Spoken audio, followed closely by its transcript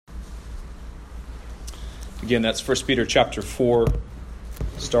Again, that's 1 Peter chapter 4,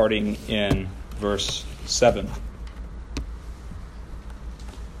 starting in verse 7.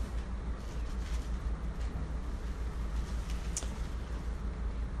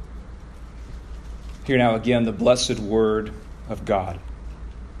 Hear now again the blessed word of God.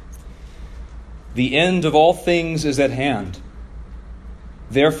 The end of all things is at hand.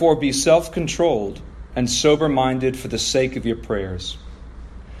 Therefore be self-controlled and sober-minded for the sake of your prayers.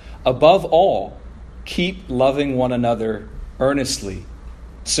 Above all, keep loving one another earnestly,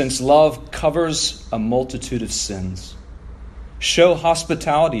 since love covers a multitude of sins. Show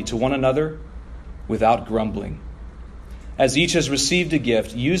hospitality to one another without grumbling. As each has received a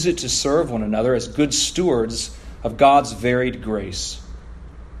gift, use it to serve one another as good stewards of God's varied grace.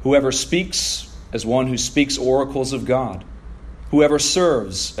 Whoever speaks, as one who speaks oracles of God. Whoever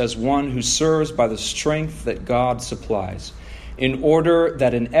serves, as one who serves by the strength that God supplies, in order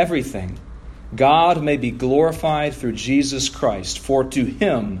that in everything God may be glorified through Jesus Christ. For to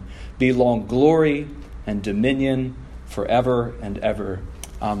him belong glory and dominion forever and ever.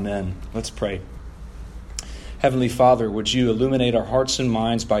 Amen. Let's pray. Heavenly Father, would you illuminate our hearts and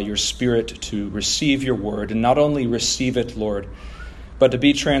minds by your Spirit to receive your word, and not only receive it, Lord, but to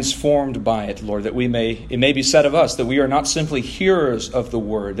be transformed by it, Lord, that it may be said of us that we are not simply hearers of the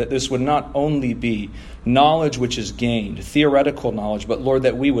word, that this would not only be knowledge which is gained, theoretical knowledge, but Lord,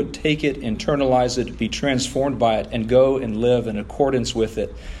 that we would take it, internalize it, be transformed by it, and go and live in accordance with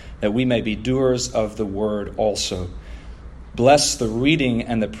it, that we may be doers of the word also. Bless the reading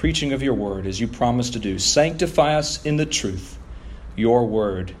and the preaching of your word as you promised to do. Sanctify us in the truth. Your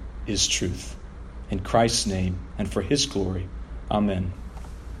word is truth. In Christ's name and for his glory. Amen.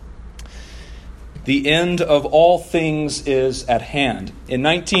 The end of all things is at hand. In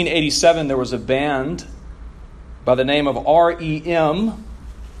 1987, there was a band by the name of R.E.M.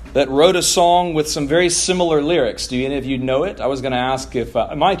 that wrote a song with some very similar lyrics. Do any of you know it? I was going to ask if...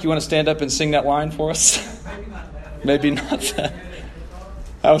 Mike, you want to stand up and sing that line for us? Maybe not that.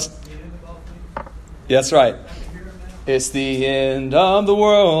 That's right. It's the end of the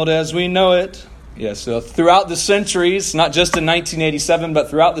world as we know it. Yes, so throughout the centuries, not just in 1987, but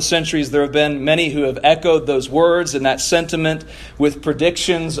throughout the centuries, there have been many who have echoed those words and that sentiment with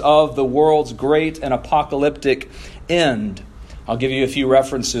predictions of the world's great and apocalyptic end. I'll give you a few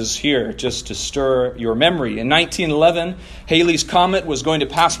references here just to stir your memory. In 1911, Halley's Comet was going to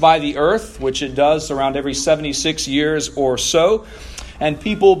pass by the Earth, which it does around every 76 years or so. And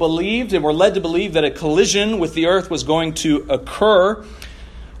people believed and were led to believe that a collision with the Earth was going to occur.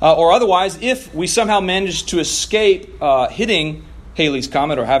 Or otherwise, if we somehow managed to escape hitting Halley's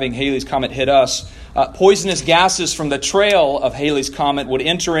Comet or having Halley's Comet hit us, poisonous gases from the trail of Halley's Comet would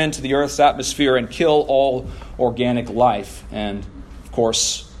enter into the Earth's atmosphere and kill all organic life. And, of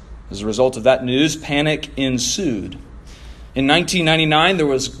course, as a result of that news, panic ensued. In 1999, there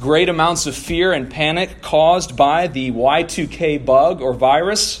was great amounts of fear and panic caused by the Y2K bug or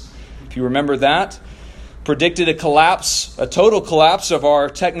virus, if you remember that. Predicted a total collapse of our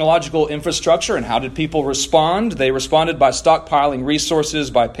technological infrastructure. And how did people respond? They responded by stockpiling resources,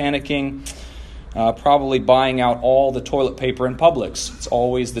 by panicking, probably buying out all the toilet paper in Publix. It's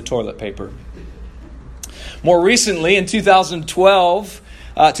always the toilet paper. More recently, in 2012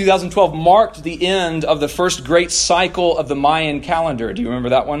 marked the end of the first great cycle of the Mayan calendar. Do you remember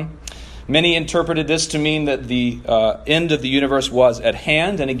that one? Many interpreted this to mean that the end of the universe was at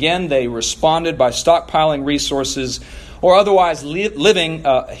hand. And again, they responded by stockpiling resources or otherwise living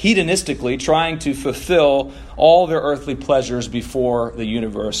hedonistically, trying to fulfill all their earthly pleasures before the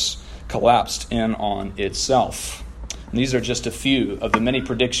universe collapsed in on itself. And these are just a few of the many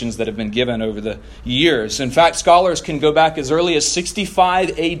predictions that have been given over the years. In fact, scholars can go back as early as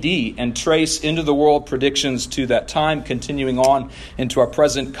 65 AD and trace into the world predictions to that time, continuing on into our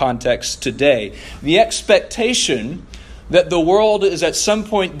present context today. The expectation that the world is at some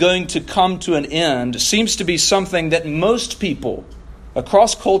point going to come to an end seems to be something that most people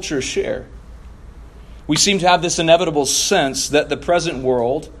across culture share. We seem to have this inevitable sense that the present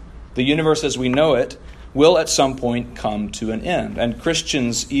world, the universe as we know it, will at some point come to an end. And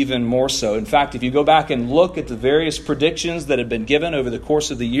Christians even more so. In fact, if you go back and look at the various predictions that have been given over the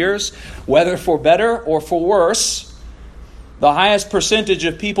course of the years, whether for better or for worse, the highest percentage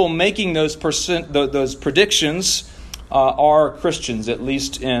of people making those predictions are Christians, at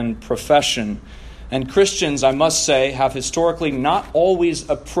least in profession. And Christians, I must say, have historically not always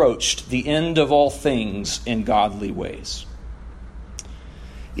approached the end of all things in godly ways.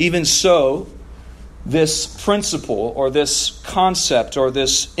 Even so, this principle or this concept or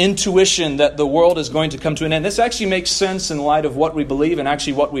this intuition that the world is going to come to an end, this actually makes sense in light of what we believe and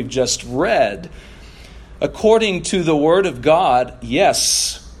actually what we've just read. according to the Word of God,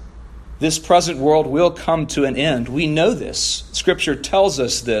 yes, this present world will come to an end. We know this. Scripture tells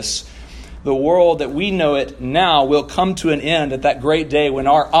us this. The world that we know it now will come to an end at that great day when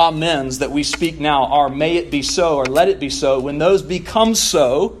our amens that we speak now, our may it be so or let it be so, when those become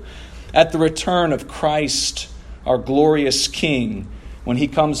so at the return of Christ, our glorious King, when he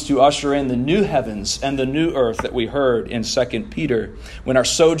comes to usher in the new heavens and the new earth that we heard in 2 Peter, when our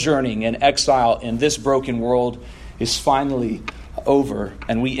sojourning and exile in this broken world is finally over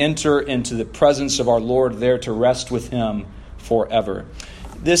and we enter into the presence of our Lord there to rest with him forever.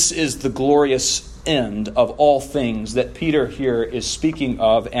 This is the glorious end of all things that Peter here is speaking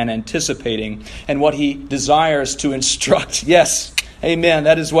of and anticipating, and what he desires to instruct. Yes, amen,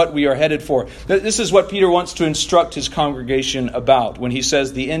 that is what we are headed for. This is what Peter wants to instruct his congregation about when he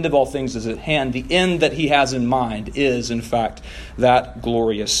says the end of all things is at hand. The end that he has in mind is, in fact, that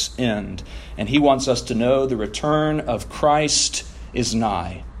glorious end. And he wants us to know the return of Christ is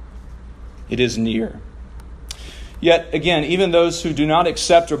nigh. It is near. Yet, again, even those who do not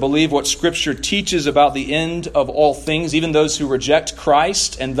accept or believe what Scripture teaches about the end of all things, even those who reject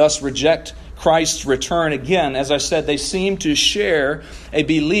Christ and thus reject Christ's return, again, as I said, they seem to share a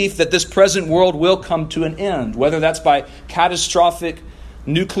belief that this present world will come to an end, whether that's by catastrophic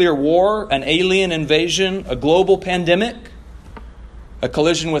nuclear war, an alien invasion, a global pandemic, a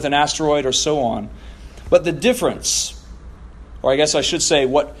collision with an asteroid, or so on. But the difference, or I guess I should say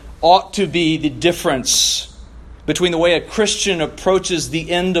what ought to be the difference between the way a Christian approaches the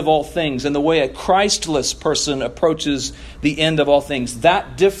end of all things and the way a Christless person approaches the end of all things.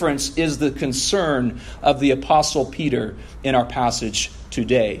 That difference is the concern of the Apostle Peter in our passage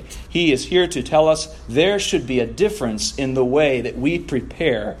today. He is here to tell us there should be a difference in the way that we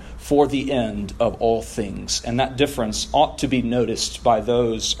prepare for the end of all things. And that difference ought to be noticed by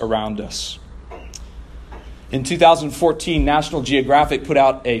those around us. In 2014, National Geographic put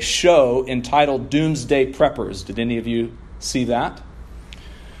out a show entitled Doomsday Preppers. Did any of you see that?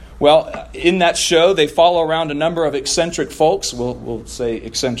 Well, in that show, they follow around a number of eccentric folks. We'll say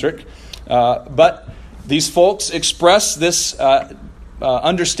eccentric. But these folks express this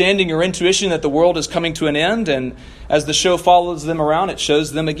understanding or intuition that the world is coming to an end. And as the show follows them around, it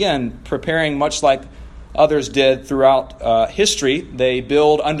shows them again preparing much like others did throughout history. They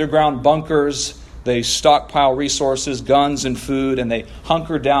build underground bunkers. They stockpile resources, guns and food, and they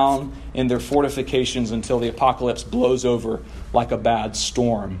hunker down in their fortifications until the apocalypse blows over like a bad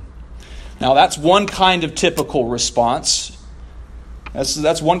storm. Now, that's one kind of typical response.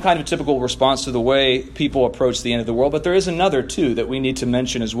 That's one kind of typical response to the way people approach the end of the world. But there is another, too, that we need to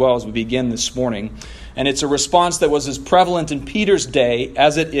mention as well as we begin this morning. And it's a response that was as prevalent in Peter's day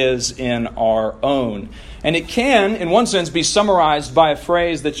as it is in our own. And it can, in one sense, be summarized by a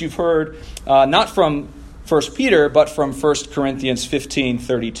phrase that you've heard not from 1 Peter, but from 1 Corinthians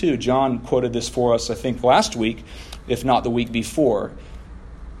 15:32. John quoted this for us, I think, last week, if not the week before.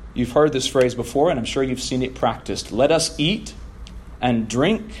 You've heard this phrase before, and I'm sure you've seen it practiced. Let us eat and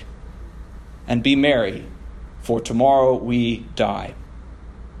drink and be merry, for tomorrow we die.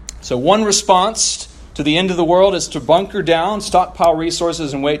 So one response to the end of the world is to bunker down, stockpile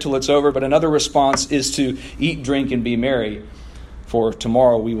resources, and wait till it's over. But another response is to eat, drink, and be merry, for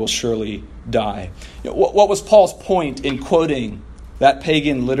tomorrow we will surely die. What was Paul's point in quoting that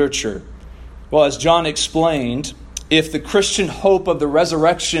pagan literature? Well, as John explained, if the Christian hope of the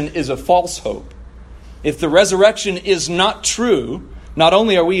resurrection is a false hope, if the resurrection is not true, not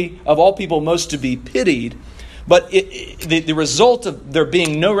only are we, of all people, most to be pitied, but the result of there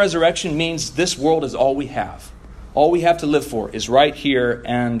being no resurrection means this world is all we have. All we have to live for is right here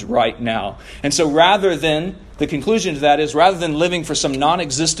and right now. And so the conclusion to that is, rather than living for some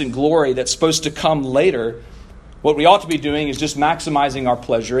non-existent glory that's supposed to come later, what we ought to be doing is just maximizing our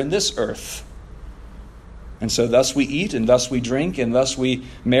pleasure in this earth. And so thus we eat, and thus we drink, and thus we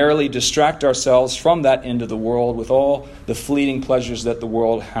merrily distract ourselves from that end of the world with all the fleeting pleasures that the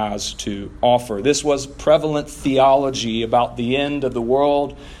world has to offer. This was prevalent theology about the end of the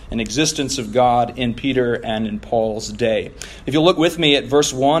world and existence of God in Peter and in Paul's day. If you look with me at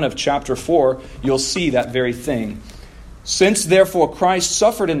verse 1 of chapter 4, you'll see that very thing. Since therefore Christ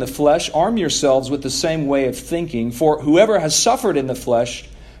suffered in the flesh, arm yourselves with the same way of thinking, for whoever has suffered in the flesh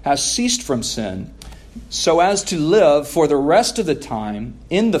has ceased from sin, so as to live for the rest of the time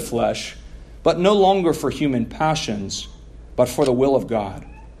in the flesh, but no longer for human passions, but for the will of God.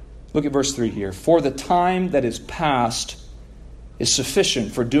 Look at verse 3 here. For the time that is past is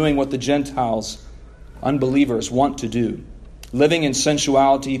sufficient for doing what the Gentiles, unbelievers, want to do, living in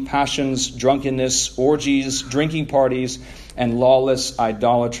sensuality, passions, drunkenness, orgies, drinking parties, and lawless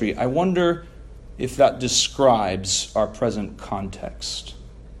idolatry. I wonder if that describes our present context.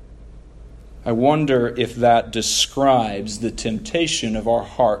 I wonder if that describes the temptation of our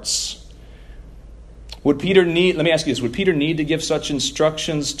hearts. Let me ask you this, would Peter need to give such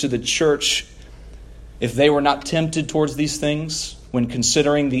instructions to the church if they were not tempted towards these things when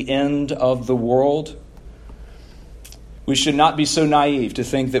considering the end of the world? We should not be so naive to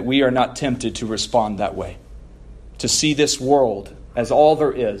think that we are not tempted to respond that way, to see this world as all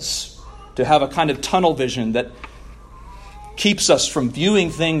there is, to have a kind of tunnel vision that keeps us from viewing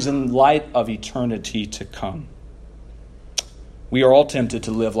things in light of eternity to come. We are all tempted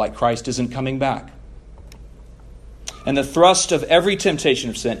to live like Christ isn't coming back. And the thrust of every temptation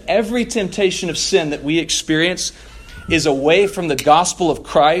of sin that we experience is away from the gospel of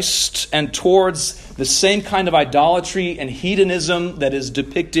Christ and towards the same kind of idolatry and hedonism that is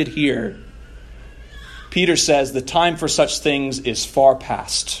depicted here. Peter says the time for such things is far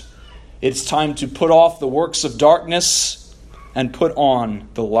past. It's time to put off the works of darkness and put on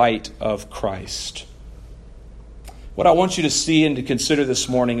the light of Christ. What I want you to see and to consider this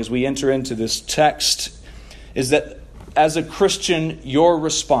morning as we enter into this text is that as a Christian, your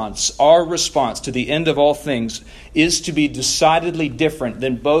response, our response to the end of all things is to be decidedly different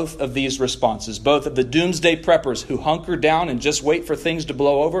than both of these responses, both of the doomsday preppers who hunker down and just wait for things to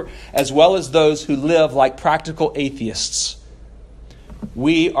blow over, as well as those who live like practical atheists.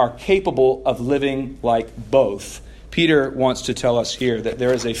 We are capable of living like both. Peter wants to tell us here that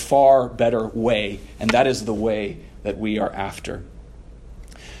there is a far better way, and that is the way that we are after.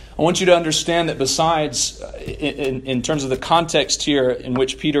 I want you to understand that besides, in terms of the context here in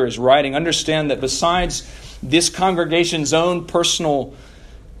which Peter is writing, understand that besides this congregation's own personal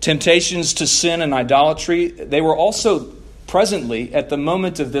temptations to sin and idolatry, they were also presently, at the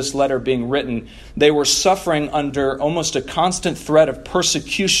moment of this letter being written, they were suffering under almost a constant threat of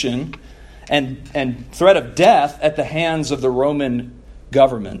persecution and threat of death at the hands of the Roman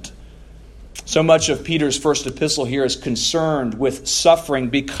government. So much of Peter's first epistle here is concerned with suffering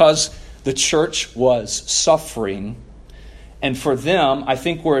because the church was suffering. And for them, I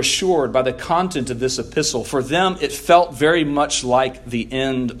think we're assured by the content of this epistle, for them it felt very much like the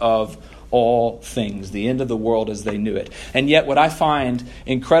end of all things, the end of the world as they knew it. And yet what I find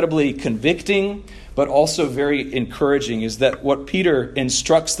incredibly convicting, but also very encouraging, is that what Peter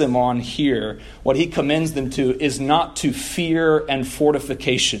instructs them on here, what he commends them to, is not to fear and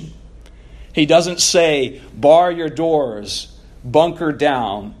fortification. He doesn't say, bar your doors, bunker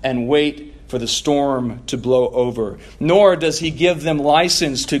down, and wait for the storm to blow over. Nor does he give them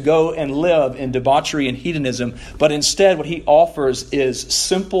license to go and live in debauchery and hedonism. But instead, what he offers is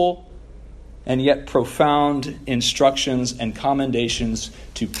simple and yet profound instructions and commendations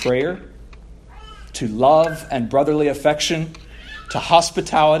to prayer, to love and brotherly affection, to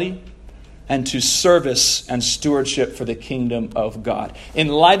hospitality, and to service and stewardship for the kingdom of God. In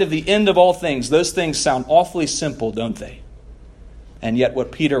light of the end of all things, those things sound awfully simple, don't they? And yet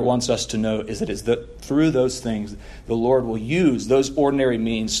what Peter wants us to know is that through those things, the Lord will use those ordinary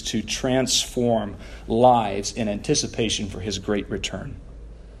means to transform lives in anticipation for his great return.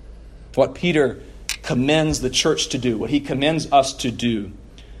 What Peter commends the church to do, what he commends us to do,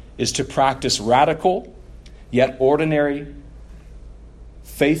 is to practice radical, yet ordinary,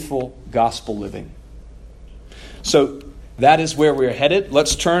 faithful gospel living. So that is where we're headed.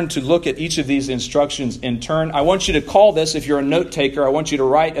 Let's turn to look at each of these instructions in turn. I want you to call this, if you're a note taker, I want you to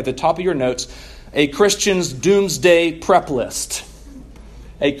write at the top of your notes, a Christian's doomsday prep list.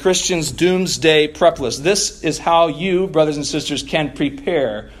 A Christian's doomsday prep list. This is how you, brothers and sisters, can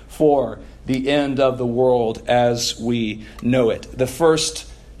prepare for the end of the world as we know it. The first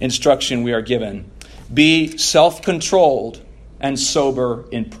instruction we are given: be self-controlled and sober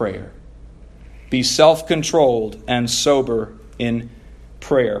in prayer. Be self-controlled and sober in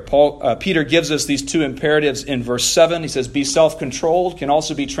prayer. Peter gives us these two imperatives in verse 7. He says, be self-controlled, can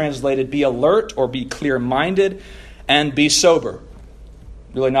also be translated be alert or be clear-minded, and be sober.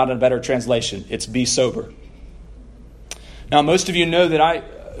 Really not a better translation. It's be sober. Now, most of you know that I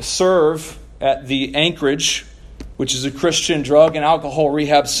serve at the Anchorage, which is a Christian drug and alcohol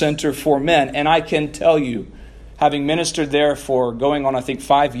rehab center for men. And I can tell you, having ministered there for going on, I think,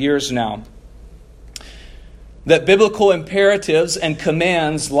 5 years now, that biblical imperatives and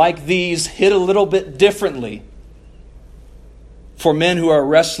commands like these hit a little bit differently for men who are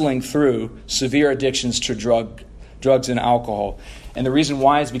wrestling through severe addictions to drugs and alcohol. And the reason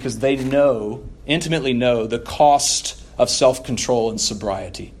why is because they intimately know the cost of self-control and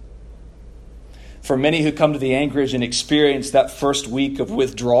sobriety. For many who come to the Anchorage and experience that first week of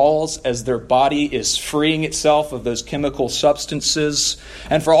withdrawals as their body is freeing itself of those chemical substances.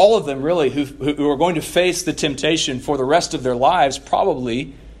 And for all of them, really, who are going to face the temptation for the rest of their lives,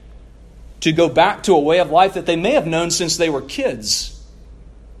 probably, to go back to a way of life that they may have known since they were kids.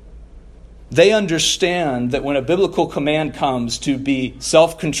 They understand that when a biblical command comes to be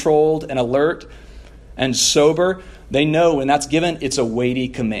self-controlled and alert and sober, they know when that's given, it's a weighty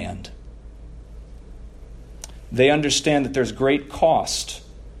command. They understand that there's great cost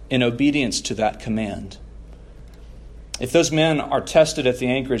in obedience to that command. If those men are tested at the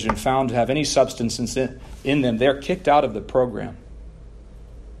Anchorage and found to have any substance in them, they're kicked out of the program.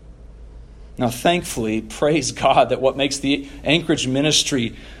 Now, thankfully, praise God that what makes the Anchorage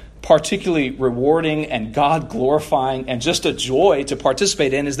ministry particularly rewarding and God-glorifying and just a joy to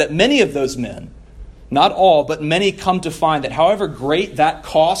participate in is that many of those men, not all, but many, come to find that however great that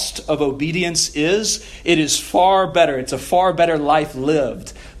cost of obedience is, it is far better. It's a far better life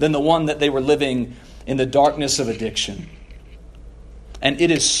lived than the one that they were living in the darkness of addiction. And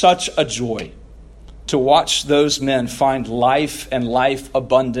it is such a joy to watch those men find life and life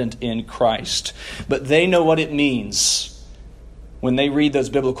abundant in Christ. But they know what it means when they read those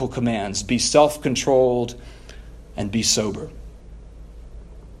biblical commands. Be self-controlled and be sober.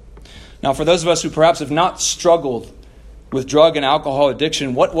 Now, for those of us who perhaps have not struggled with drug and alcohol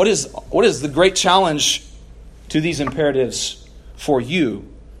addiction, what is the great challenge to these imperatives for you?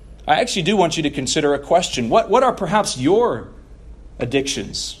 I actually do want you to consider a question. What are perhaps your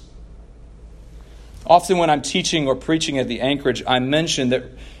addictions? Often when I'm teaching or preaching at the Anchorage, I mention that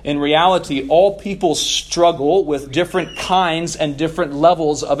in reality, all people struggle with different kinds and different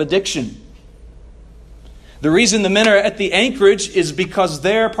levels of addiction. The reason the men are at the Anchorage is because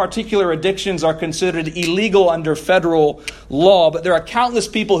their particular addictions are considered illegal under federal law. But there are countless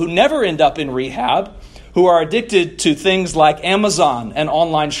people who never end up in rehab who are addicted to things like Amazon and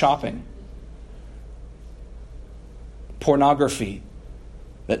online shopping, pornography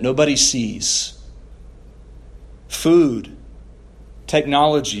that nobody sees, food,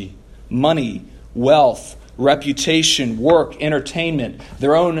 technology, money, wealth, reputation, work, entertainment,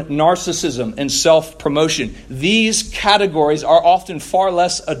 their own narcissism and self-promotion. These categories are often far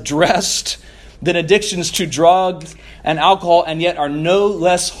less addressed than addictions to drugs and alcohol, and yet are no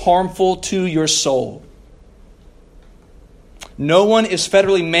less harmful to your soul. No one is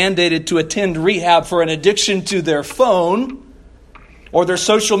federally mandated to attend rehab for an addiction to their phone or their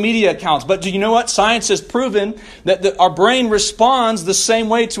social media accounts. But do you know what? Science has proven that our brain responds the same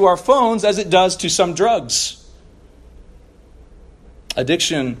way to our phones as it does to some drugs.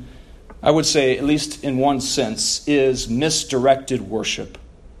 Addiction, I would say, at least in one sense, is misdirected worship.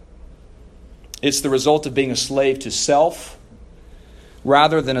 It's the result of being a slave to self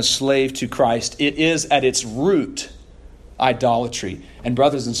rather than a slave to Christ. It is at its root idolatry. And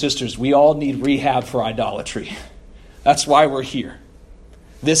brothers and sisters, we all need rehab for idolatry. That's why we're here.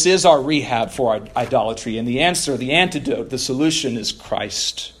 This is our rehab for idolatry. And the answer, the antidote, the solution is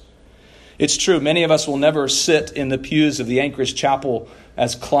Christ. It's true, many of us will never sit in the pews of the Anchorage Chapel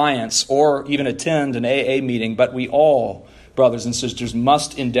as clients or even attend an AA meeting, but we all, brothers and sisters,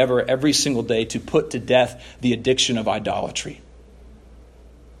 must endeavor every single day to put to death the addiction of idolatry.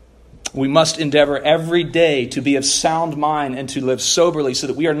 We must endeavor every day to be of sound mind and to live soberly so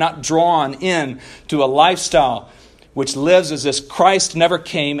that we are not drawn in to a lifestyle which lives as if Christ never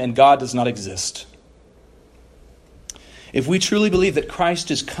came and God does not exist. If we truly believe that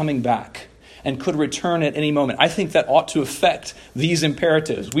Christ is coming back and could return at any moment, I think that ought to affect these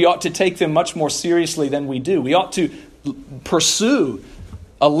imperatives. We ought to take them much more seriously than we do. We ought to pursue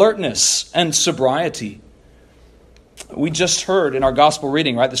alertness and sobriety. We just heard in our gospel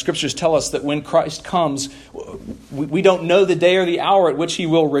reading, right? The scriptures tell us that when Christ comes, we don't know the day or the hour at which he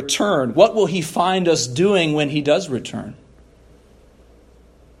will return. What will he find us doing when he does return?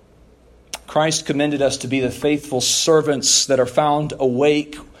 Christ commended us to be the faithful servants that are found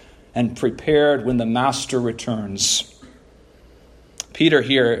awake and prepared when the master returns. Peter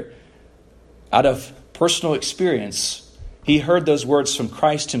here, out of personal experience, he heard those words from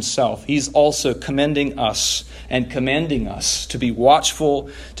Christ himself. He's also commending us and commanding us to be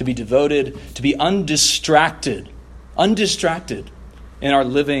watchful, to be devoted, to be undistracted in our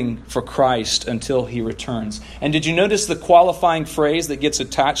living for Christ until he returns. And did you notice the qualifying phrase that gets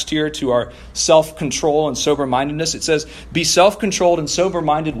attached here to our self-control and sober-mindedness? It says, be self-controlled and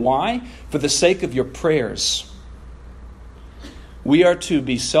sober-minded. Why? For the sake of your prayers. We are to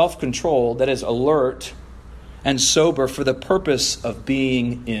be self-controlled, that is alert and sober for the purpose of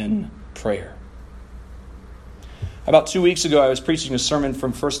being in prayer. About 2 weeks ago, I was preaching a sermon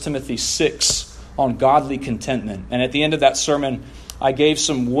from 1 Timothy 6 on godly contentment. And at the end of that sermon, I gave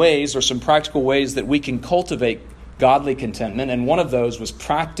some ways or some practical ways that we can cultivate godly contentment. And one of those was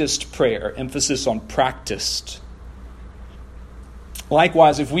practiced prayer, emphasis on practiced.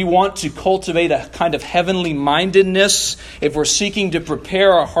 Likewise, if we want to cultivate a kind of heavenly mindedness, if we're seeking to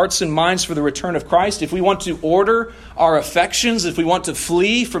prepare our hearts and minds for the return of Christ, if we want to order our affections, if we want to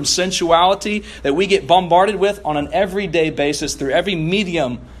flee from sensuality that we get bombarded with on an everyday basis through every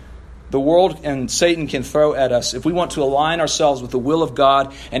medium the world and Satan can throw at us, if we want to align ourselves with the will of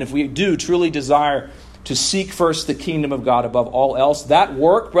God, and if we do truly desire to seek first the kingdom of God above all else, that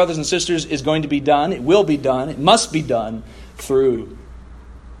work, brothers and sisters, is going to be done. It will be done. It must be done through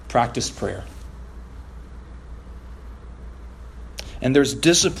practiced prayer. And there's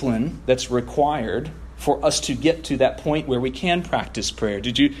discipline that's required for us to get to that point where we can practice prayer.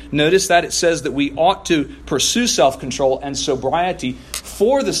 Did you notice that? It says that we ought to pursue self-control and sobriety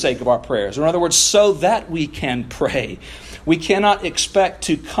for the sake of our prayers. Or in other words, so that we can pray. We cannot expect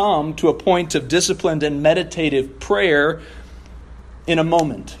to come to a point of disciplined and meditative prayer in a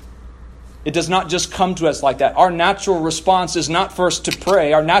moment. It does not just come to us like that. Our natural response is not first to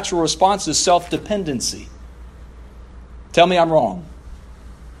pray. Our natural response is self-dependency. Tell me I'm wrong.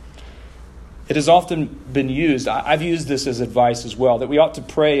 It has often been used, I've used this as advice as well, that we ought to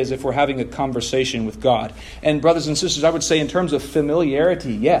pray as if we're having a conversation with God. And brothers and sisters, I would say in terms of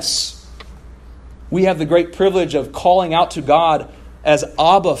familiarity, yes. We have the great privilege of calling out to God as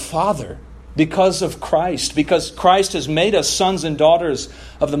Abba, Father, because of Christ, because Christ has made us sons and daughters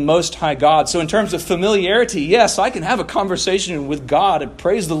of the Most High God. So in terms of familiarity, yes, I can have a conversation with God and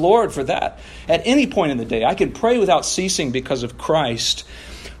praise the Lord for that. At any point in the day, I can pray without ceasing because of Christ.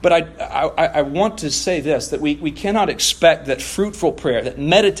 But I want to say this, that we cannot expect that fruitful prayer, that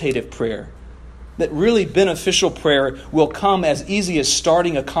meditative prayer, that really beneficial prayer will come as easy as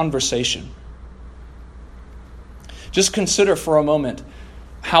starting a conversation. Just consider for a moment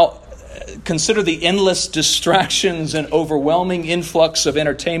consider the endless distractions and overwhelming influx of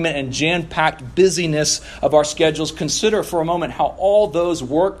entertainment and jam-packed busyness of our schedules. Consider for a moment how all those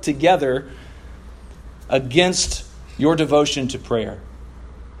work together against your devotion to prayer.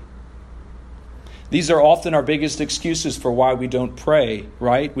 These are often our biggest excuses for why we don't pray,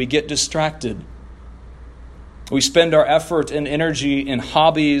 right? We get distracted. We spend our effort and energy in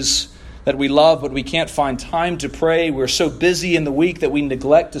hobbies that we love, but we can't find time to pray. We're so busy in the week that we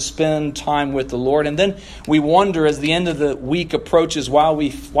neglect to spend time with the Lord. And then we wonder as the end of the week approaches why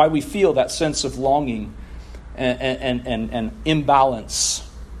we feel that sense of longing and imbalance.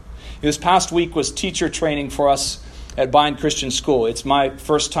 This past week was teacher training for us at Bind Christian School. It's my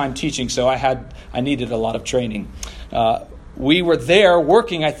first time teaching, so I needed a lot of training. We were there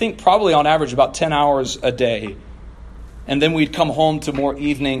working, I think, probably on average about 10 hours a day. And then we'd come home to more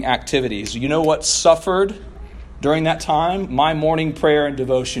evening activities. You know what suffered during that time? My morning prayer and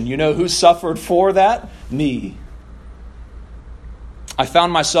devotion. You know who suffered for that? Me. I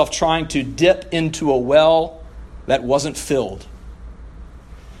found myself trying to dip into a well that wasn't filled.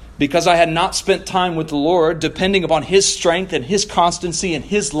 Because I had not spent time with the Lord, depending upon His strength and His constancy and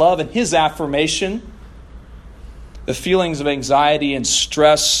His love and His affirmation, the feelings of anxiety and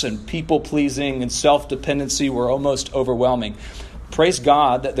stress and people-pleasing and self-dependency were almost overwhelming. Praise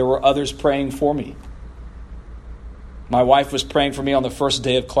God that there were others praying for me. My wife was praying for me on the first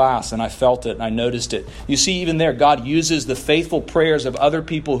day of class, and I felt it and I noticed it. You see, even there, God uses the faithful prayers of other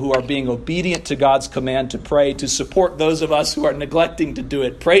people who are being obedient to God's command to pray to support those of us who are neglecting to do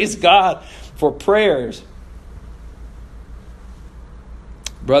it. Praise God for prayers.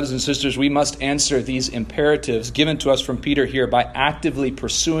 Brothers and sisters, we must answer these imperatives given to us from Peter here by actively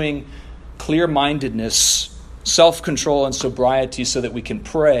pursuing clear-mindedness, self-control, and sobriety so that we can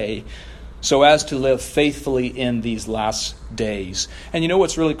pray so as to live faithfully in these last days. And you know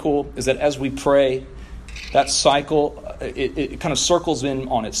what's really cool is that as we pray, that cycle, it kind of circles in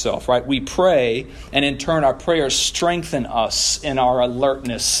on itself, right? We pray, and in turn our prayers strengthen us in our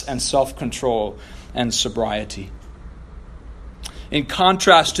alertness and self-control and sobriety. In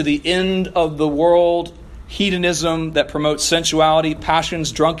contrast to the end of the world hedonism that promotes sensuality,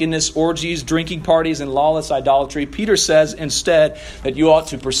 passions, drunkenness, orgies, drinking parties, and lawless idolatry, Peter says instead that you ought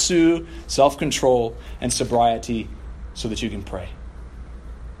to pursue self-control and sobriety so that you can pray.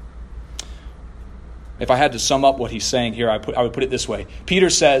 If I had to sum up what he's saying here, I would put it this way. Peter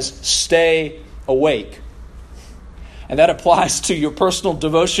says, stay awake. And that applies to your personal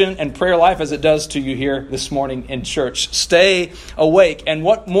devotion and prayer life as it does to you here this morning in church. Stay awake. And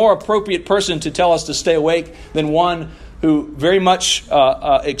what more appropriate person to tell us to stay awake than one who very much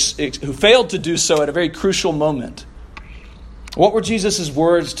who failed to do so at a very crucial moment. What were Jesus'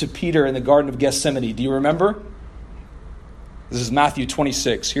 words to Peter in the Garden of Gethsemane? Do you remember? This is Matthew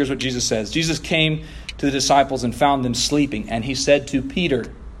 26. Here's what Jesus says. Jesus came to the disciples and found them sleeping. And he said to Peter,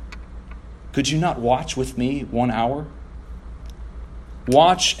 "Could you not watch with me 1 hour?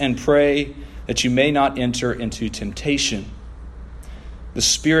 Watch and pray that you may not enter into temptation. The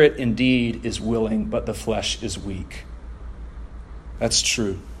spirit indeed is willing, but the flesh is weak." That's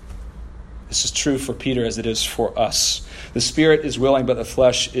true. This is true for Peter as it is for us. The spirit is willing, but the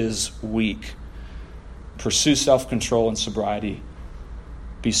flesh is weak. Pursue self-control and sobriety.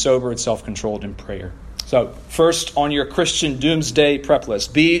 Be sober and self-controlled in prayer. So, first on your Christian doomsday prep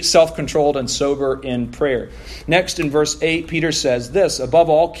list, be self-controlled and sober in prayer. Next, in verse 8, Peter says this, "Above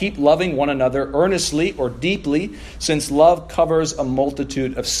all, keep loving one another earnestly or deeply, since love covers a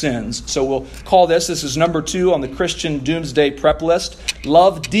multitude of sins." So we'll call this is number 2 on the Christian doomsday prep list.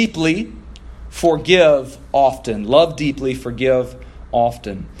 Love deeply, forgive often. Love deeply, forgive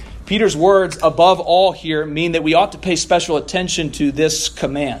often. Peter's words, above all, here mean that we ought to pay special attention to this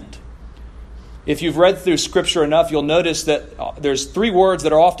command. If you've read through Scripture enough, you'll notice that there's 3 words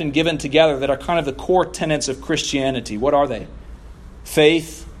that are often given together that are kind of the core tenets of Christianity. What are they?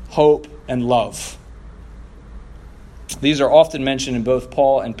 Faith, hope, and love. These are often mentioned in both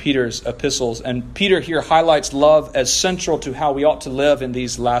Paul and Peter's epistles. And Peter here highlights love as central to how we ought to live in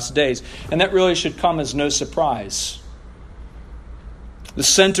these last days. And that really should come as no surprise. The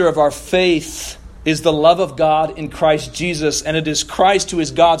center of our faith is the love of God in Christ Jesus. And it is Christ who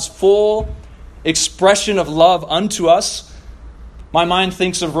is God's full expression of love unto us. My mind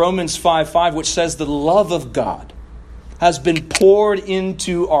thinks of Romans 5:5, which says the love of God has been poured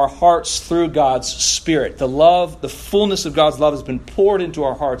into our hearts through God's Spirit. The love, the fullness of God's love has been poured into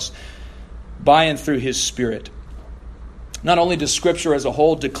our hearts by and through His Spirit. Not only does Scripture as a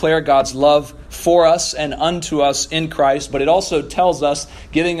whole declare God's love for us and unto us in Christ, but it also tells us,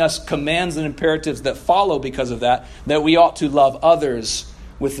 giving us commands and imperatives that follow because of that we ought to love others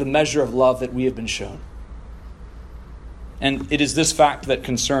with the measure of love that we have been shown. And it is this fact that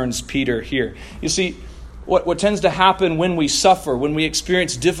concerns Peter here. You see, what tends to happen when we suffer, when we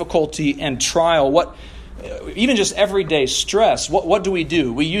experience difficulty and trial, even just everyday stress, what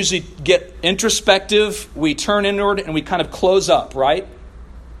do? We usually get introspective, we turn inward, and we kind of close up, right?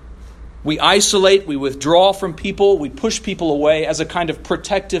 We isolate, we withdraw from people, we push people away as a kind of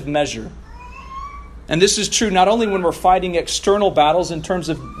protective measure. And this is true not only when we're fighting external battles in terms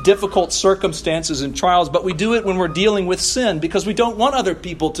of difficult circumstances and trials, but we do it when we're dealing with sin because we don't want other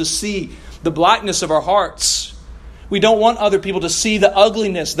people to see the blackness of our hearts. We don't want other people to see the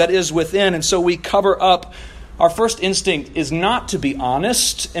ugliness that is within, and so we cover up. Our first instinct is not to be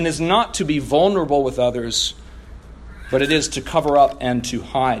honest and is not to be vulnerable with others, but it is to cover up and to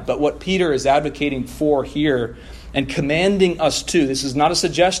hide. But what Peter is advocating for here and commanding us to, this is not a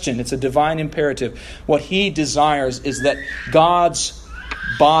suggestion, it's a divine imperative. What he desires is that God's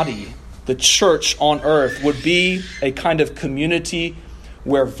body, the church on earth, would be a kind of community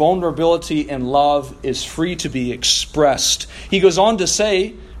where vulnerability and love is free to be expressed. He goes on to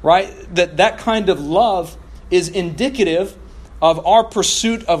say, right, that kind of love is indicative of our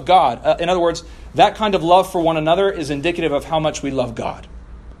pursuit of God. In other words, that kind of love for one another is indicative of how much we love God.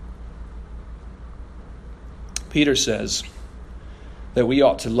 Peter says that we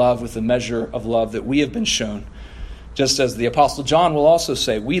ought to love with the measure of love that we have been shown. Just as the Apostle John will also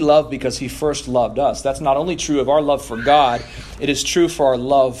say, we love because he first loved us. That's not only true of our love for God, it is true for our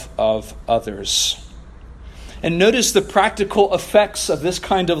love of others. And notice the practical effects of this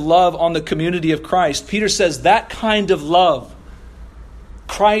kind of love on the community of Christ. Peter says that kind of love,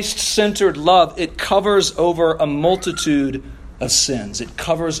 Christ-centered love, it covers over a multitude of sins. It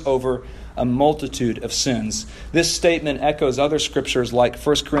covers over a multitude of sins. This statement echoes other scriptures like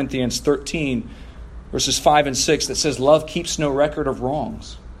 1 Corinthians 13, verses 5 and 6, that says, love keeps no record of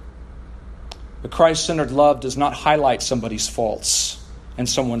wrongs. The Christ-centered love does not highlight somebody's faults and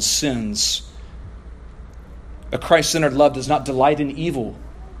someone's sins. A Christ-centered love does not delight in evil,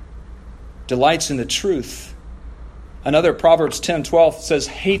 delights in the truth. Another, Proverbs 10:12, says,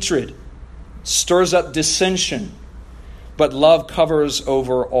 hatred stirs up dissension, but love covers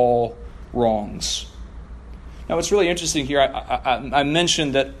over all wrongs. Now, what's really interesting here, I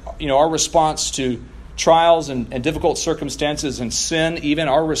mentioned that our response to trials and difficult circumstances and sin, even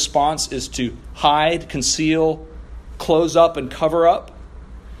our response is to hide, conceal, close up, and cover up.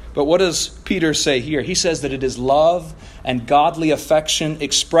 But what does Peter say here? He says that it is love and godly affection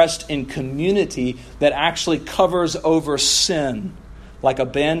expressed in community that actually covers over sin like a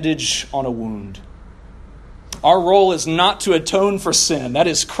bandage on a wound. Our role is not to atone for sin. That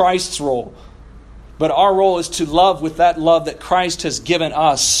is Christ's role. But our role is to love with that love that Christ has given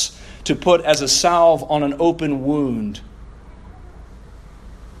us, to put as a salve on an open wound.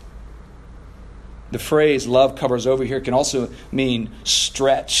 The phrase love covers over here can also mean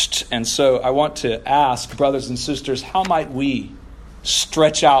stretched. And so I want to ask, brothers and sisters, how might we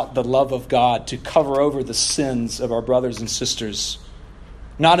stretch out the love of God to cover over the sins of our brothers and sisters?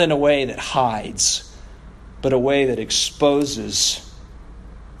 Not in a way that hides, but a way that exposes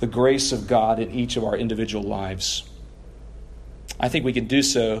the grace of God in each of our individual lives. I think we can do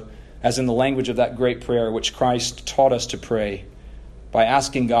so as in the language of that great prayer which Christ taught us to pray, by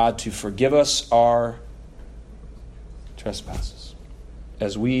asking God to forgive us our trespasses,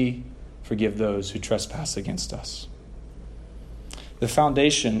 as we forgive those who trespass against us. The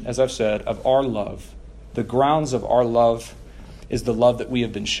foundation, as I've said, of our love, the grounds of our love, is the love that we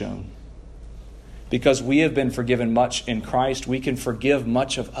have been shown. Because we have been forgiven much in Christ, we can forgive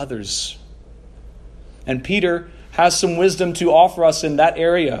much of others. And Peter has some wisdom to offer us in that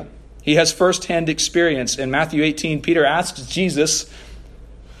area. He has firsthand experience. In Matthew 18, Peter asks Jesus,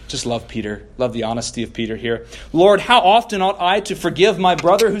 just love Peter, love the honesty of Peter here. Lord, how often ought I to forgive my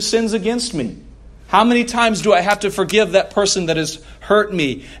brother who sins against me? How many times do I have to forgive that person that has hurt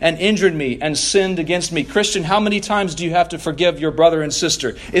me and injured me and sinned against me? Christian, how many times do you have to forgive your brother and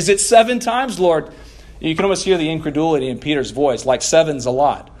sister? Is it 7 times, Lord? You can almost hear the incredulity in Peter's voice, like 7's a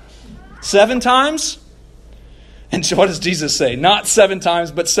lot. 7 times? And so what does Jesus say? Not 7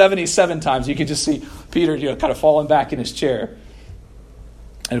 times, but 77 times. You can just see Peter, kind of falling back in his chair.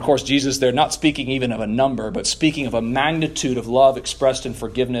 And of course, Jesus there, not speaking even of a number, but speaking of a magnitude of love expressed in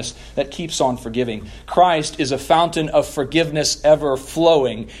forgiveness that keeps on forgiving. Christ is a fountain of forgiveness ever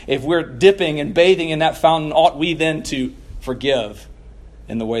flowing. If we're dipping and bathing in that fountain, ought we then to forgive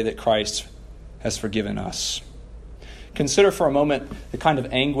in the way that Christ has forgiven us? Consider for a moment the kind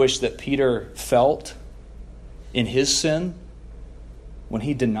of anguish that Peter felt in his sin when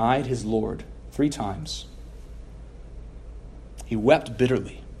he denied his Lord 3 times. He wept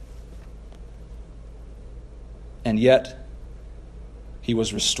bitterly. And yet, he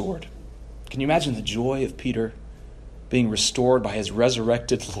was restored. Can you imagine the joy of Peter being restored by his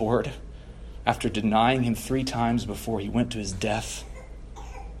resurrected Lord after denying him 3 times before he went to his death?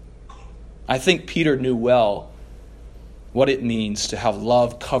 I think Peter knew well what it means to have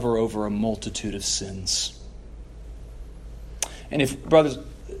love cover over a multitude of sins. And if, brothers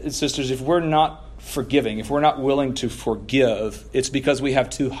and sisters, if we're not forgiving, if we're not willing to forgive, it's because we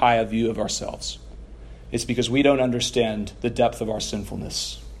have too high a view of ourselves. It's because we don't understand the depth of our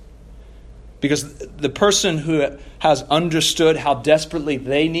sinfulness. Because the person who has understood how desperately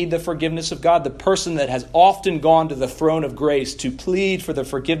they need the forgiveness of God, the person that has often gone to the throne of grace to plead for the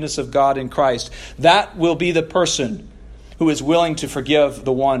forgiveness of God in Christ, that will be the person who is willing to forgive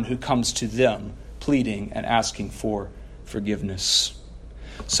the one who comes to them, pleading and asking for forgiveness.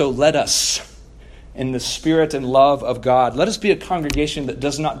 So let us, in the spirit and love of God, let us be a congregation that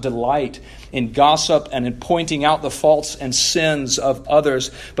does not delight in gossip and in pointing out the faults and sins of others,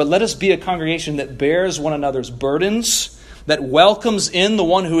 but let us be a congregation that bears one another's burdens, that welcomes in the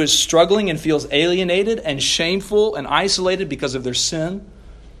one who is struggling and feels alienated and shameful and isolated because of their sin.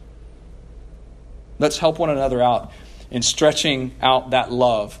 Let's help one another out in stretching out that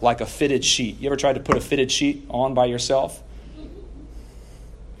love like a fitted sheet. You ever tried to put a fitted sheet on by yourself?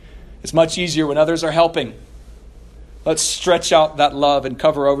 It's much easier when others are helping. Let's stretch out that love and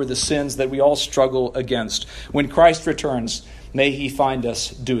cover over the sins that we all struggle against. When Christ returns, may he find us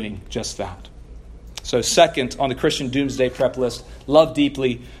doing just that. So second on the Christian Doomsday Prep list, love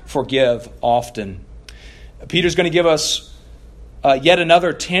deeply, forgive often. Peter's going to give us yet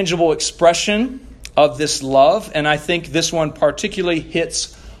another tangible expression of this love, and I think this one particularly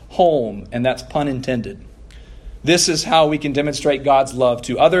hits home, and that's pun intended. This is how we can demonstrate God's love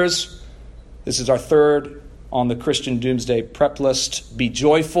to others. This is our third on the Christian Doomsday Prep list. Be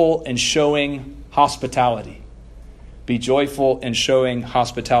joyful in showing hospitality. Be joyful in showing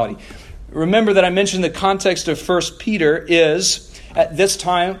hospitality. Remember that I mentioned the context of 1 Peter is, at this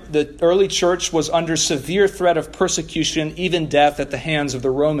time, the early church was under severe threat of persecution, even death, at the hands of the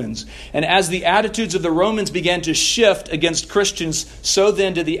Romans. And as the attitudes of the Romans began to shift against Christians, so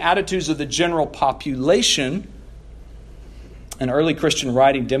then did the attitudes of the general population. And early Christian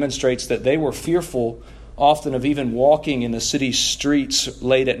writing demonstrates that they were fearful often of even walking in the city streets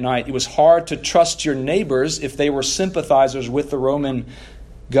late at night. It was hard to trust your neighbors if they were sympathizers with the Roman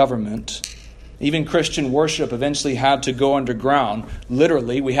government. Even Christian worship eventually had to go underground.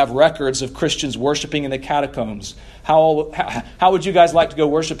 Literally, we have records of Christians worshiping in the catacombs. How would you guys like to go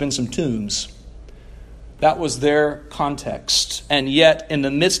worship in some tombs? That was their context. And yet, in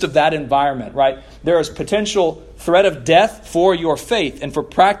the midst of that environment, right, there is potential threat of death for your faith and for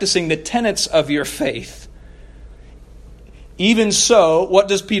practicing the tenets of your faith. Even so, what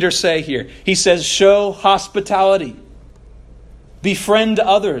does Peter say here? He says, show hospitality. Befriend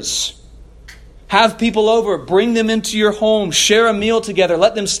others. Have people over. Bring them into your home. Share a meal together.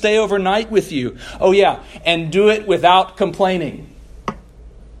 Let them stay overnight with you. Oh yeah, and do it without complaining.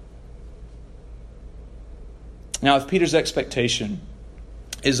 Now, if Peter's expectation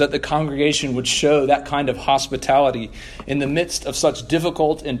is that the congregation would show that kind of hospitality in the midst of such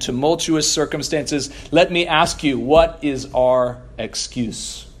difficult and tumultuous circumstances, let me ask you, what is our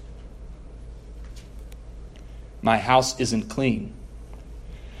excuse? My house isn't clean.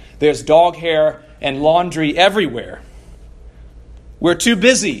 There's dog hair and laundry everywhere. We're too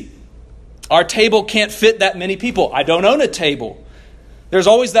busy. Our table can't fit that many people. I don't own a table. There's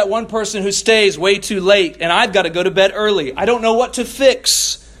always that one person who stays way too late, and I've got to go to bed early. I don't know what to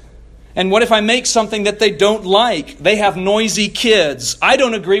fix. And what if I make something that they don't like? They have noisy kids. I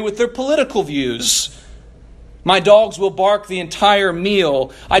don't agree with their political views. My dogs will bark the entire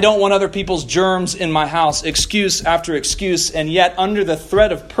meal. I don't want other people's germs in my house. Excuse after excuse. And yet, under the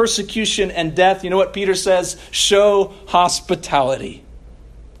threat of persecution and death, you know what Peter says? Show hospitality.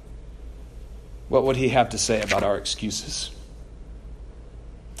 What would he have to say about our excuses?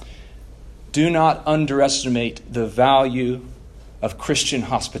 Do not underestimate the value of Christian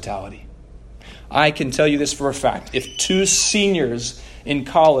hospitality. I can tell you this for a fact. If two seniors in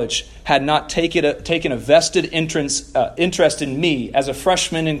college had not taken a vested interest in me as a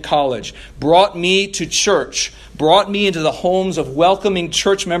freshman in college, brought me to church, brought me into the homes of welcoming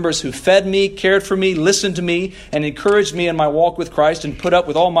church members who fed me, cared for me, listened to me, and encouraged me in my walk with Christ and put up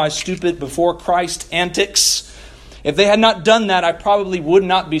with all my stupid before Christ antics, if they had not done that, I probably would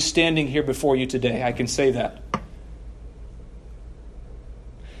not be standing here before you today. I can say that.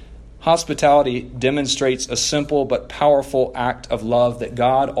 Hospitality demonstrates a simple but powerful act of love that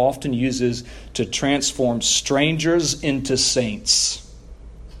God often uses to transform strangers into saints.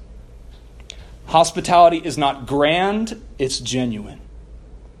 Hospitality is not grand, it's genuine.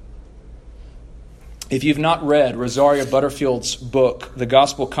 If you've not read Rosaria Butterfield's book, The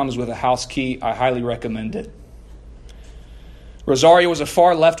Gospel Comes with a House Key, I highly recommend it. Rosaria was a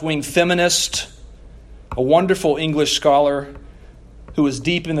far left-wing feminist, a wonderful English scholar who was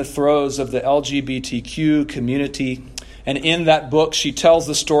deep in the throes of the LGBTQ community. And in that book, she tells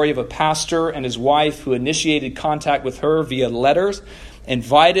the story of a pastor and his wife who initiated contact with her via letters,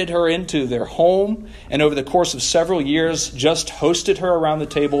 invited her into their home, and over the course of several years just hosted her around the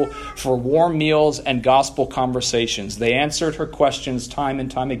table for warm meals and gospel conversations. They answered her questions time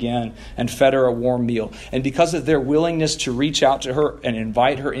and time again and fed her a warm meal. And because of their willingness to reach out to her and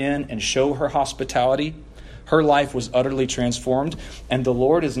invite her in and show her hospitality, her life was utterly transformed, and the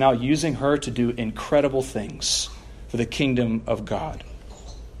Lord is now using her to do incredible things for the kingdom of God.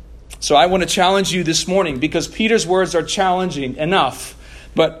 So I want to challenge you this morning because Peter's words are challenging enough,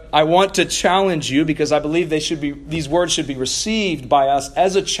 but I want to challenge you because I believe these words should be received by us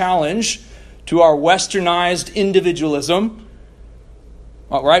as a challenge to our westernized individualism.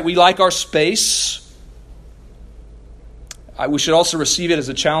 All right, we like our space. We should also receive it as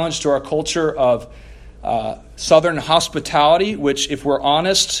a challenge to our culture of Southern hospitality, which, if we're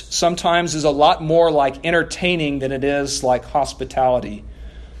honest, sometimes is a lot more like entertaining than it is like hospitality.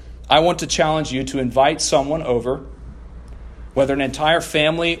 I want to challenge you to invite someone over, whether an entire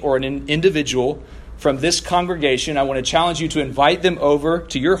family or an individual from this congregation. I want to challenge you to invite them over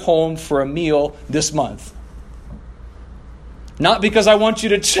to your home for a meal this month. Not because I want you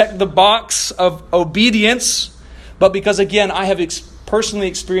to check the box of obedience, but because, again, I have personally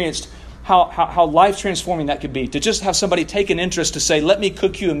experienced how life-transforming that could be. To just have somebody take an interest to say, let me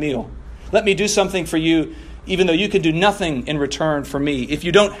cook you a meal. Let me do something for you, even though you can do nothing in return for me. If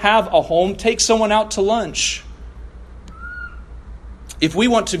you don't have a home, take someone out to lunch. If we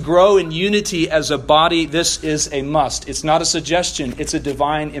want to grow in unity as a body, this is a must. It's not a suggestion. It's a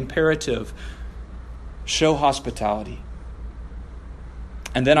divine imperative. Show hospitality.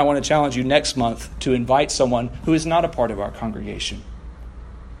 And then I want to challenge you next month to invite someone who is not a part of our congregation,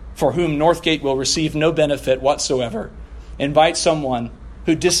 for whom Northgate will receive no benefit whatsoever. Invite someone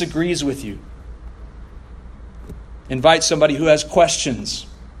who disagrees with you. Invite somebody who has questions.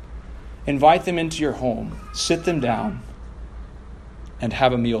 Invite them into your home. Sit them down and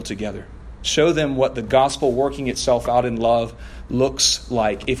have a meal together. Show them what the gospel working itself out in love looks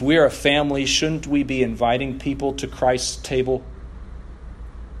like. If we are a family, shouldn't we be inviting people to Christ's table?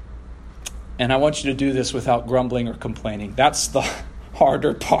 And I want you to do this without grumbling or complaining. That's the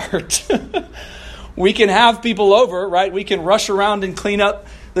harder part. We can have people over, right? We can rush around and clean up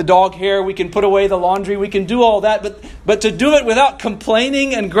the dog hair. We can put away the laundry. We can do all that. But to do it without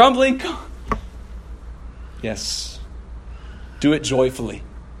complaining and grumbling, yes, do it joyfully.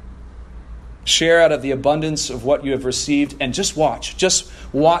 Share out of the abundance of what you have received and just watch. Just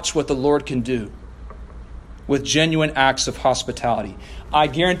watch what the Lord can do with genuine acts of hospitality. I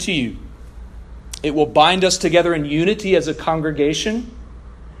guarantee you, it will bind us together in unity as a congregation,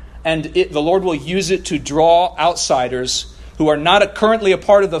 and the Lord will use it to draw outsiders who are not currently a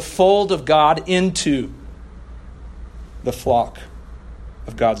part of the fold of God into the flock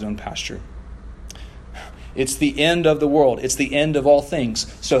of God's own pasture. It's the end of the world. It's the end of all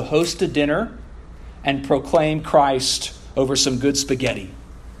things. So host a dinner and proclaim Christ over some good spaghetti.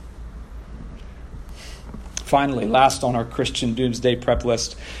 Finally, last on our Christian Doomsday Prep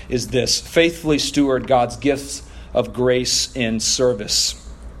list is this: faithfully steward God's gifts of grace in service.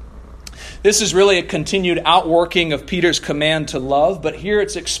 This is really a continued outworking of Peter's command to love, but here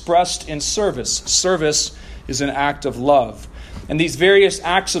it's expressed in service. Service is an act of love. And these various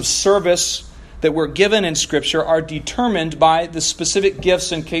acts of service that we're given in Scripture are determined by the specific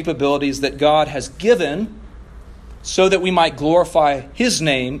gifts and capabilities that God has given so that we might glorify His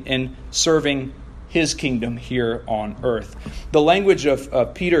name in serving His kingdom here on earth. The language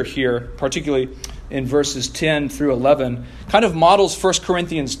of Peter here, particularly in verses 10 through 11, kind of models 1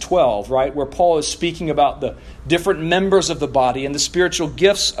 Corinthians 12, right? Where Paul is speaking about the different members of the body and the spiritual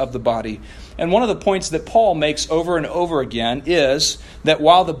gifts of the body. And one of the points that Paul makes over and over again is that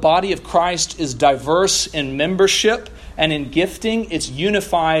while the body of Christ is diverse in membership and in gifting, it's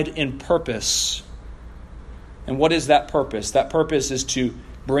unified in purpose. And what is that purpose? That purpose is to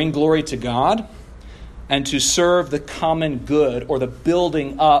bring glory to God and to serve the common good, or the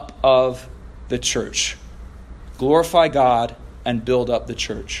building up of the church. Glorify God and build up the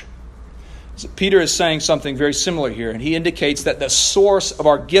church. So Peter is saying something very similar here, and he indicates that the source of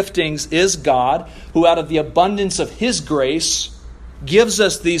our giftings is God, who out of the abundance of His grace gives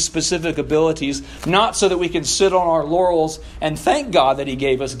us these specific abilities, not so that we can sit on our laurels and thank God that He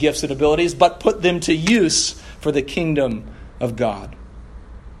gave us gifts and abilities, but put them to use for the kingdom of God.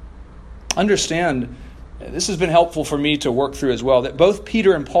 Understand, this has been helpful for me to work through as well, that both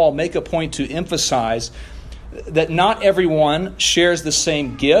Peter and Paul make a point to emphasize that not everyone shares the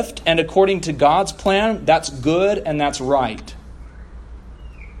same gift, and according to God's plan, that's good and that's right.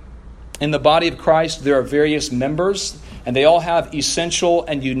 In the body of Christ, there are various members, and they all have essential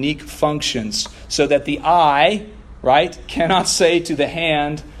and unique functions, so that the eye, right, cannot say to the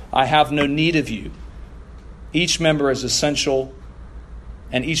hand, I have no need of you. Each member is essential,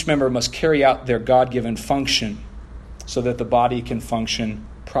 and each member must carry out their God-given function so that the body can function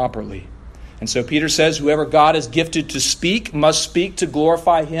properly. And so Peter says, whoever God has gifted to speak must speak to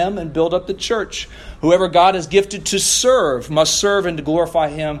glorify Him and build up the church. Whoever God has gifted to serve must serve and to glorify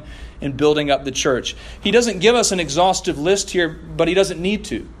Him in building up the church. He doesn't give us an exhaustive list here, but he doesn't need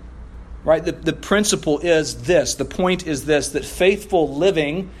to. Right? The principle is this, the point is this, that faithful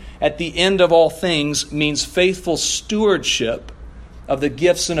living at the end of all things means faithful stewardship of the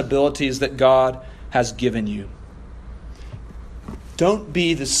gifts and abilities that God has given you. Don't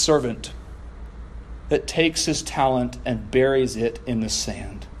be the servant that takes his talent and buries it in the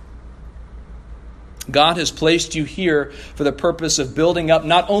sand. God has placed you here for the purpose of building up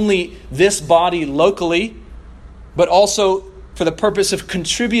not only this body locally, but also for the purpose of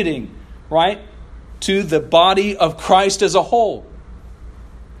contributing, right, to the body of Christ as a whole.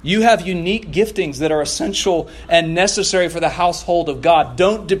 You have unique giftings that are essential and necessary for the household of God.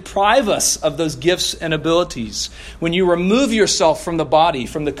 Don't deprive us of those gifts and abilities. When you remove yourself from the body,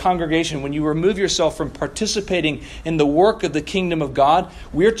 from the congregation, when you remove yourself from participating in the work of the kingdom of God,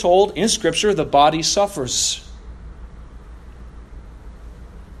 we're told in Scripture the body suffers.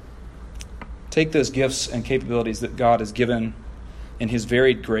 Take those gifts and capabilities that God has given in His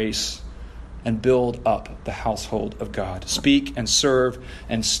varied grace and build up the household of God. Speak and serve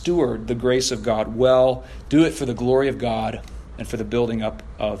and steward the grace of God well. Do it for the glory of God and for the building up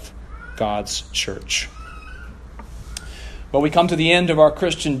of God's church. Well, we come to the end of our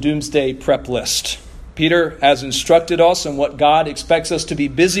Christian Doomsday Prep list. Peter has instructed us on what God expects us to be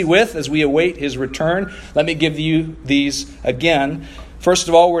busy with as we await His return. Let me give you these again. First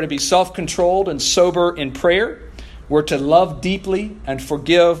of all, we're to be self-controlled and sober in prayer. We're to love deeply and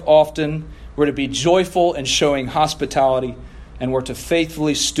forgive often. We're to be joyful in showing hospitality, and we're to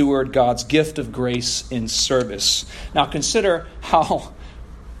faithfully steward God's gift of grace in service. Now consider how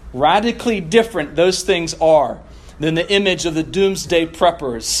radically different those things are than the image of the doomsday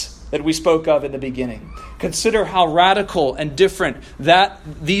preppers that we spoke of in the beginning. Consider how radical and different that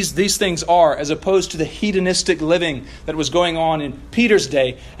these things are as opposed to the hedonistic living that was going on in Peter's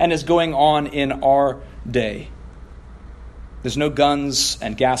day and is going on in our day. There's no guns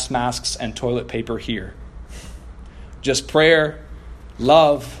and gas masks and toilet paper here. Just prayer,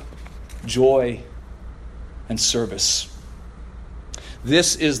 love, joy, and service.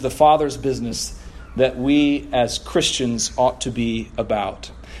 This is the Father's business that we as Christians ought to be about.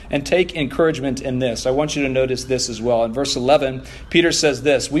 And take encouragement in this. I want you to notice this as well. In verse 11, Peter says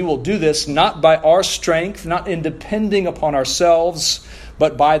this: we will do this not by our strength, not in depending upon ourselves,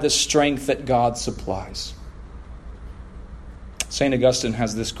 but by the strength that God supplies. St. Augustine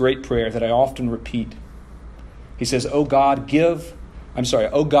has this great prayer that I often repeat. He says, O God,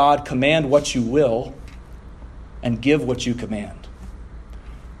 command what you will and give what you command.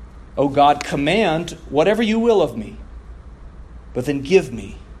 O God, command whatever you will of me, but then give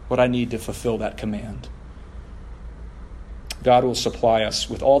me what I need to fulfill that command. God will supply us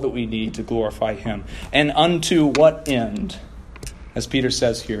with all that we need to glorify Him. And unto what end? As Peter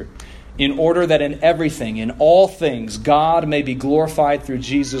says here, in order that in everything, in all things, God may be glorified through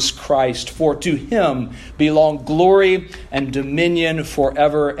Jesus Christ. For to Him belong glory and dominion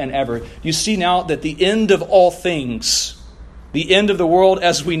forever and ever. You see now that the end of all things, the end of the world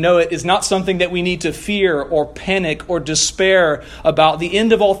as we know it, is not something that we need to fear or panic or despair about. The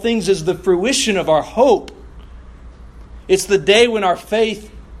end of all things is the fruition of our hope. It's the day when our faith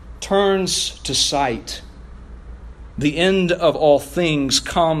turns to sight. The end of all things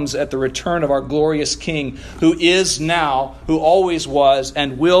comes at the return of our glorious King, who is now, who always was,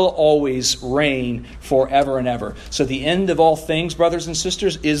 and will always reign forever and ever. So the end of all things, brothers and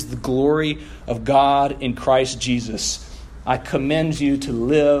sisters, is the glory of God in Christ Jesus. I commend you to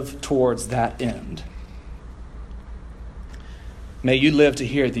live towards that end. May you live to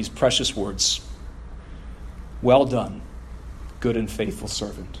hear these precious words. Well done, good and faithful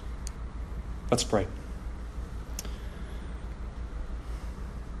servant. Let's pray.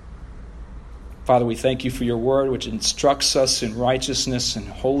 Father, we thank you for your word, which instructs us in righteousness and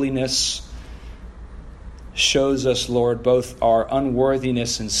holiness, shows us, Lord, both our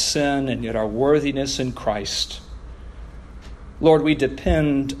unworthiness in sin and yet our worthiness in Christ. Lord, we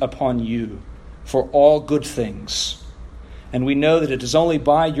depend upon you for all good things. And we know that it is only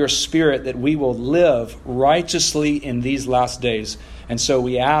by your Spirit that we will live righteously in these last days. And so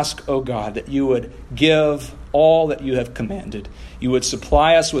we ask, O God, that you would give all that you have commanded. You would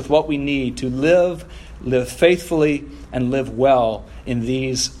supply us with what we need to live faithfully, and live well in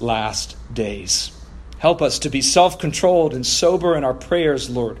these last days. Help us to be self-controlled and sober in our prayers,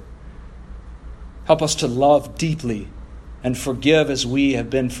 Lord. Help us to love deeply and forgive as we have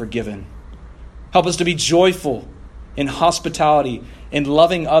been forgiven. Help us to be joyful in hospitality, in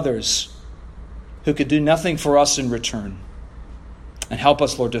loving others who could do nothing for us in return. And help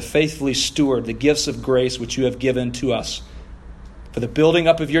us, Lord, to faithfully steward the gifts of grace which you have given to us for the building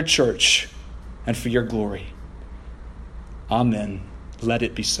up of your church and for your glory. Amen. Let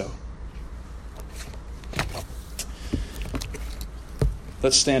it be so.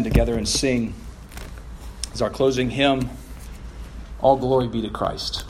 Let's stand together and sing as our closing hymn, All Glory Be to Christ.